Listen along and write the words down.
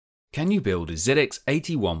Can you build a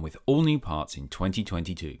ZX81 with all new parts in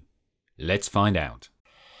 2022? Let's find out.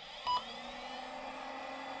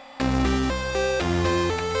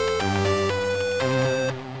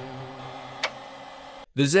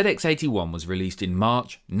 The ZX81 was released in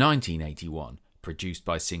March 1981. Produced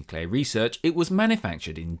by Sinclair Research, it was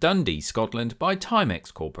manufactured in Dundee, Scotland by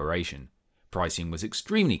Timex Corporation. Pricing was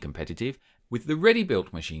extremely competitive, with the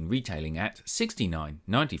ready-built machine retailing at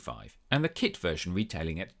 $69.95 and the kit version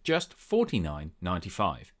retailing at just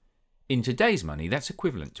 $49.95. In today's money, that's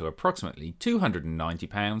equivalent to approximately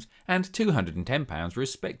 £290 and £210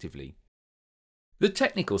 respectively. The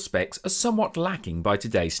technical specs are somewhat lacking by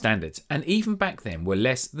today's standards, and even back then were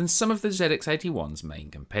less than some of the ZX81's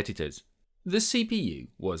main competitors. The CPU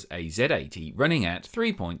was a Z80 running at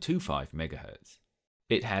 3.25 MHz.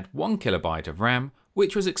 It had 1 KB of RAM,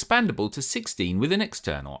 which was expandable to 16 with an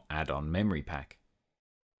external add-on memory pack.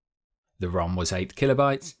 The ROM was 8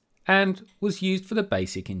 KB and was used for the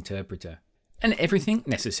basic interpreter, and everything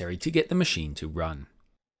necessary to get the machine to run.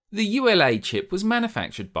 The ULA chip was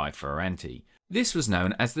manufactured by Ferranti. This was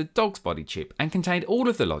known as the dog's body chip and contained all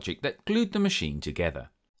of the logic that glued the machine together.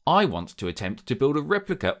 I want to attempt to build a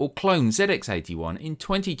replica or clone ZX81 in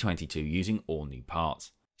 2022 using all new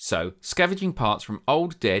parts. So, scavenging parts from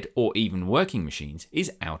old, dead, or even working machines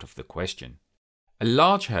is out of the question. A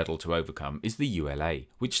large hurdle to overcome is the ULA,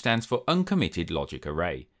 which stands for Uncommitted Logic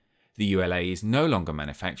Array. The ULA is no longer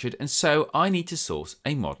manufactured, and so I need to source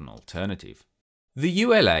a modern alternative. The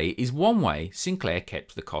ULA is one way Sinclair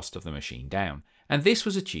kept the cost of the machine down, and this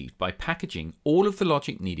was achieved by packaging all of the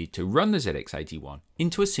logic needed to run the ZX81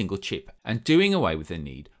 into a single chip and doing away with the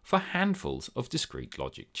need for handfuls of discrete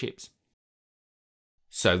logic chips.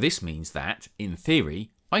 So this means that, in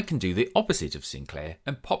theory, I can do the opposite of Sinclair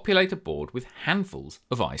and populate a board with handfuls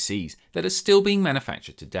of ICs that are still being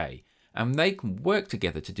manufactured today, and they can work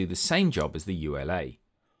together to do the same job as the ULA.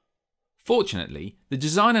 Fortunately, the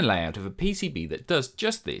design and layout of a PCB that does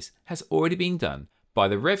just this has already been done by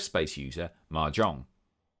the RevSpace user Mahjong.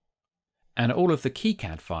 And all of the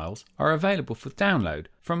KiCad files are available for download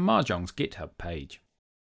from Mahjong's GitHub page.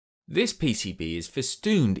 This PCB is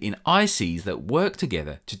festooned in ICs that work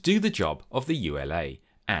together to do the job of the ULA,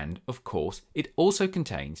 and, of course, it also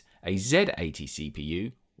contains a Z80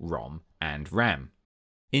 CPU, ROM and RAM.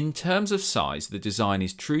 In terms of size, the design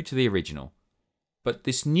is true to the original, but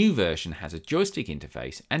this new version has a joystick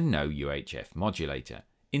interface and no UHF modulator.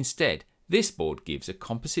 Instead, this board gives a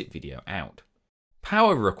composite video out.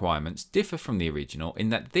 Power requirements differ from the original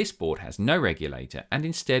in that this board has no regulator and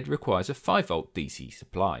instead requires a 5V DC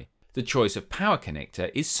supply. The choice of power connector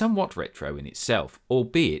is somewhat retro in itself,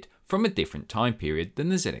 albeit from a different time period than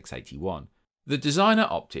the ZX81. The designer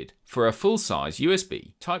opted for a full-size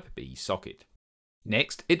USB Type-B socket.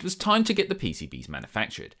 Next, it was time to get the PCBs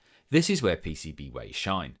manufactured. This is where PCBWay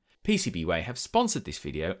shine. PCBWay have sponsored this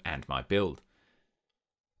video and my build.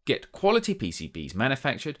 Get quality PCBs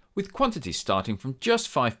manufactured with quantities starting from just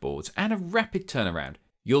 5 boards and a rapid turnaround.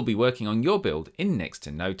 You'll be working on your build in next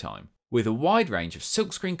to no time. With a wide range of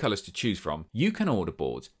silkscreen colours to choose from, you can order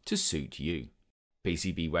boards to suit you.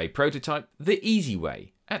 PCBWay prototype the easy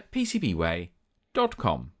way at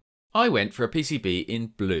PCBWay.com. I went for a PCB in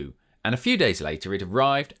blue, and a few days later it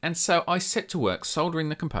arrived, and so I set to work soldering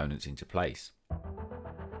the components into place.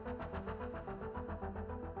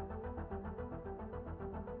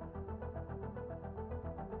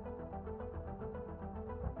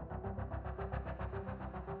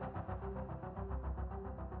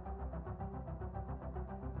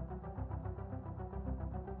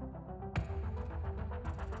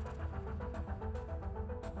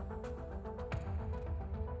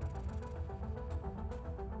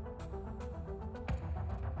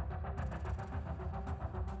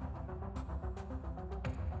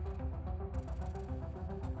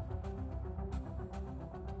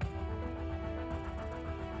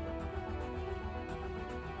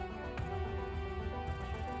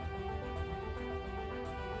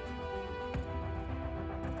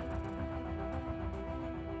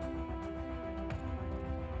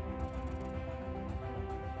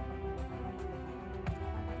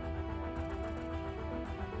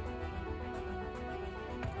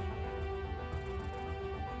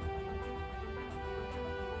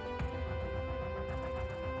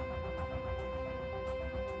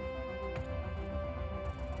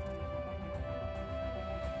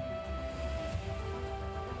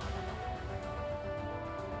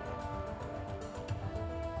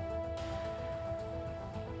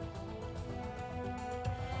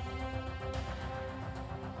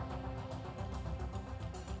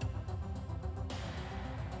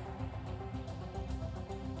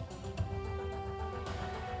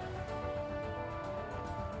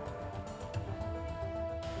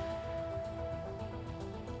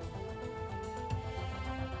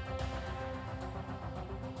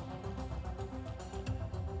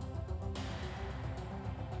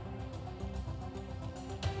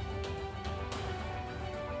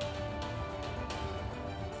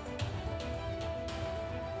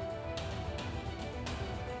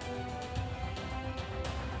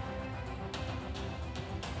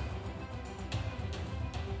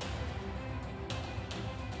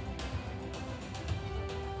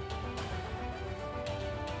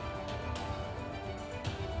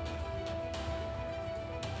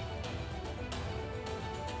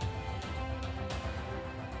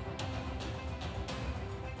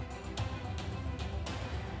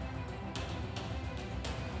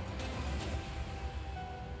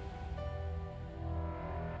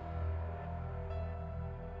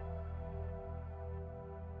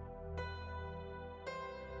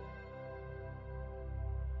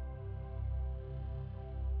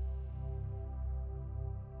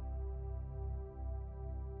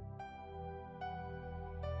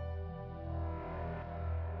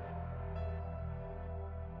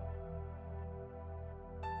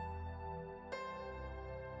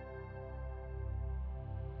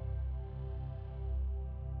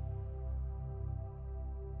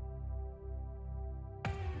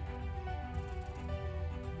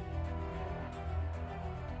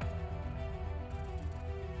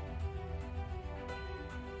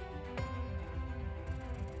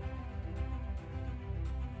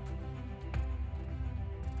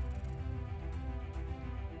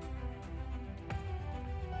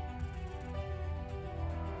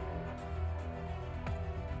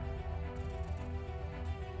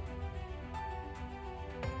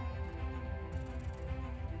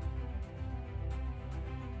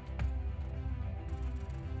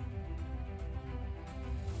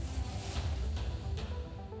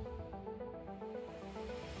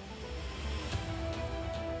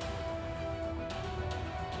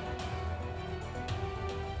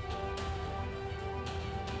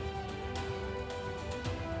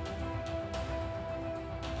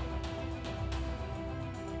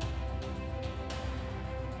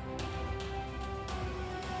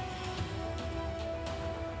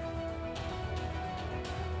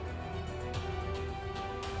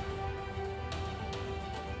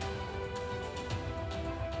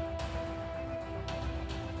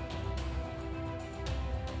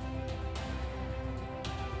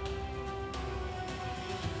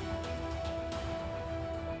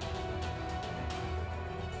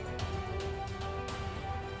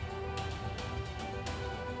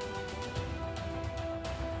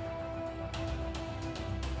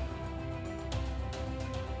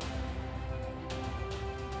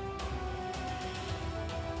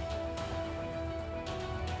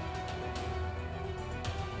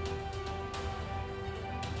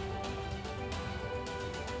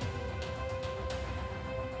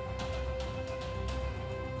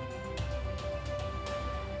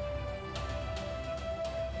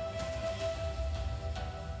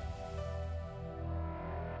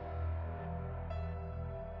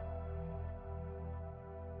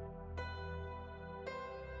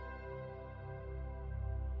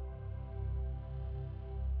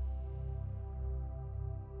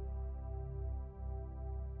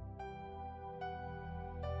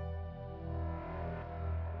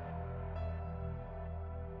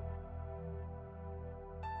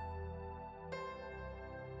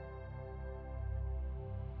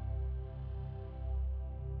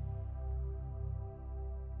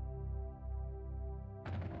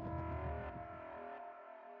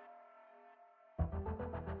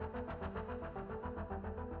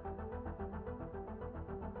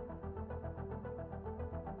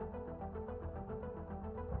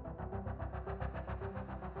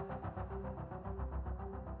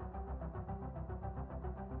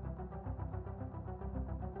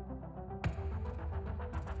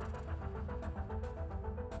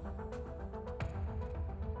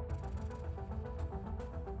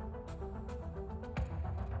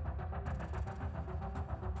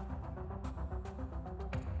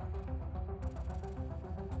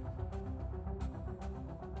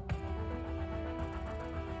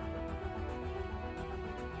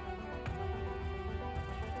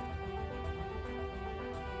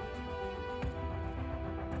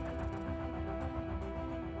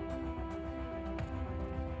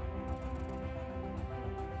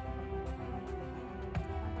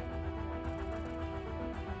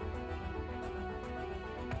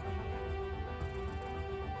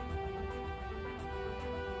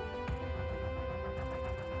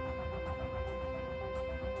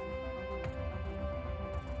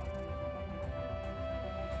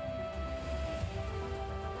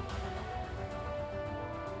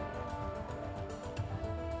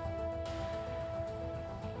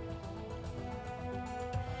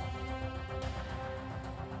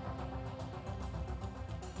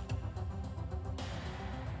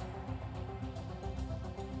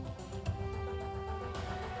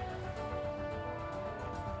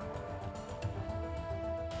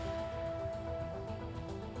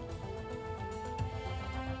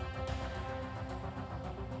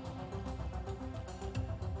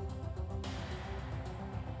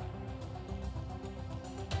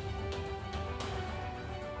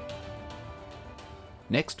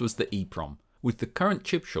 Next was the EPROM. With the current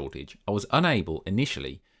chip shortage, I was unable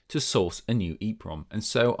initially to source a new EPROM, and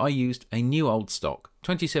so I used a new old stock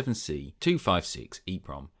 27C256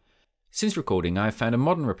 EPROM. Since recording, I have found a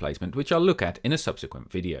modern replacement which I'll look at in a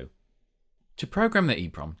subsequent video. To program the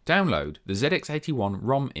EPROM, download the ZX81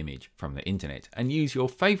 ROM image from the internet and use your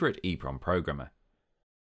favourite EPROM programmer.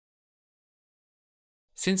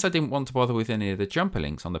 Since I didn't want to bother with any of the jumper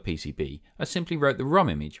links on the PCB, I simply wrote the ROM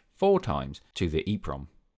image 4 times to the EPROM.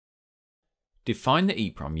 Define the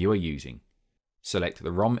EPROM you are using. Select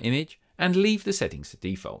the ROM image and leave the settings to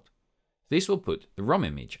default. This will put the ROM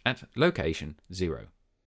image at location 0.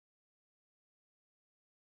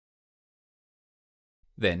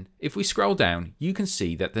 Then, if we scroll down, you can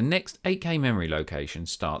see that the next 8K memory location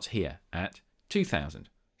starts here at 2000.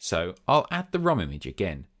 So I'll add the ROM image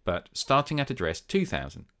again, but starting at address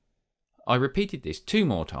 2000. I repeated this 2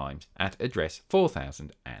 more times at address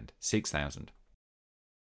 4000 and 6000.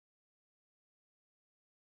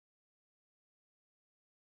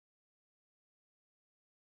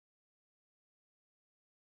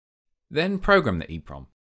 Then program the EPROM.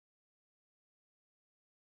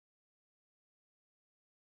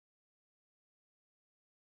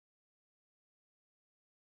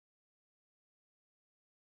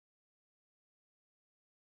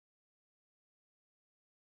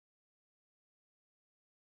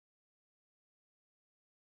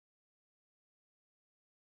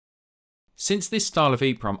 Since this style of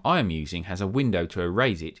EPROM I am using has a window to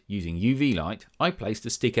erase it using UV light, I placed a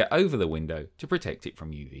sticker over the window to protect it from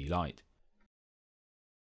UV light.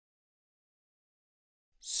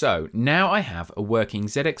 So now I have a working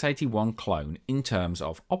ZX81 clone in terms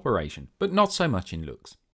of operation, but not so much in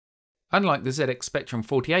looks. Unlike the ZX Spectrum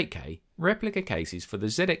 48K, replica cases for the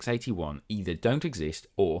ZX81 either don't exist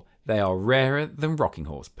or they are rarer than rocking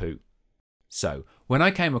horse poo. So, when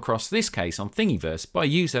I came across this case on Thingiverse by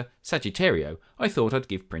user Sagittario, I thought I'd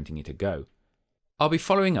give printing it a go. I'll be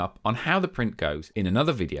following up on how the print goes in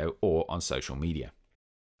another video or on social media.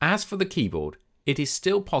 As for the keyboard, it is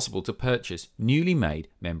still possible to purchase newly made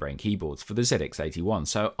membrane keyboards for the ZX81,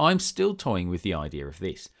 so I'm still toying with the idea of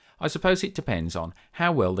this. I suppose it depends on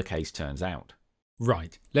how well the case turns out.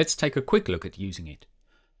 Right, let's take a quick look at using it.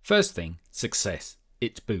 First thing, success.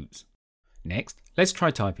 It boots. Next, let's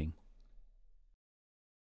try typing.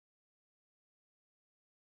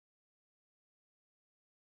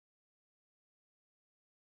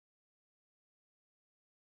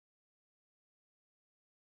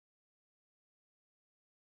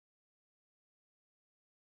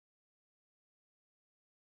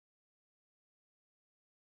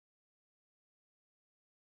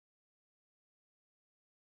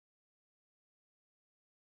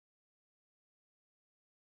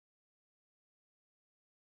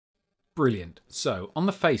 Brilliant. So, on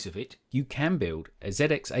the face of it, you can build a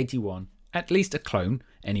ZX81, at least a clone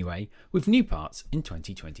anyway, with new parts in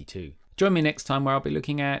 2022. Join me next time where I'll be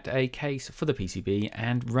looking at a case for the PCB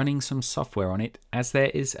and running some software on it, as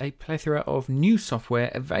there is a plethora of new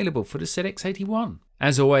software available for the ZX81.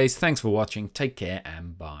 As always, thanks for watching, take care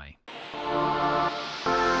and bye.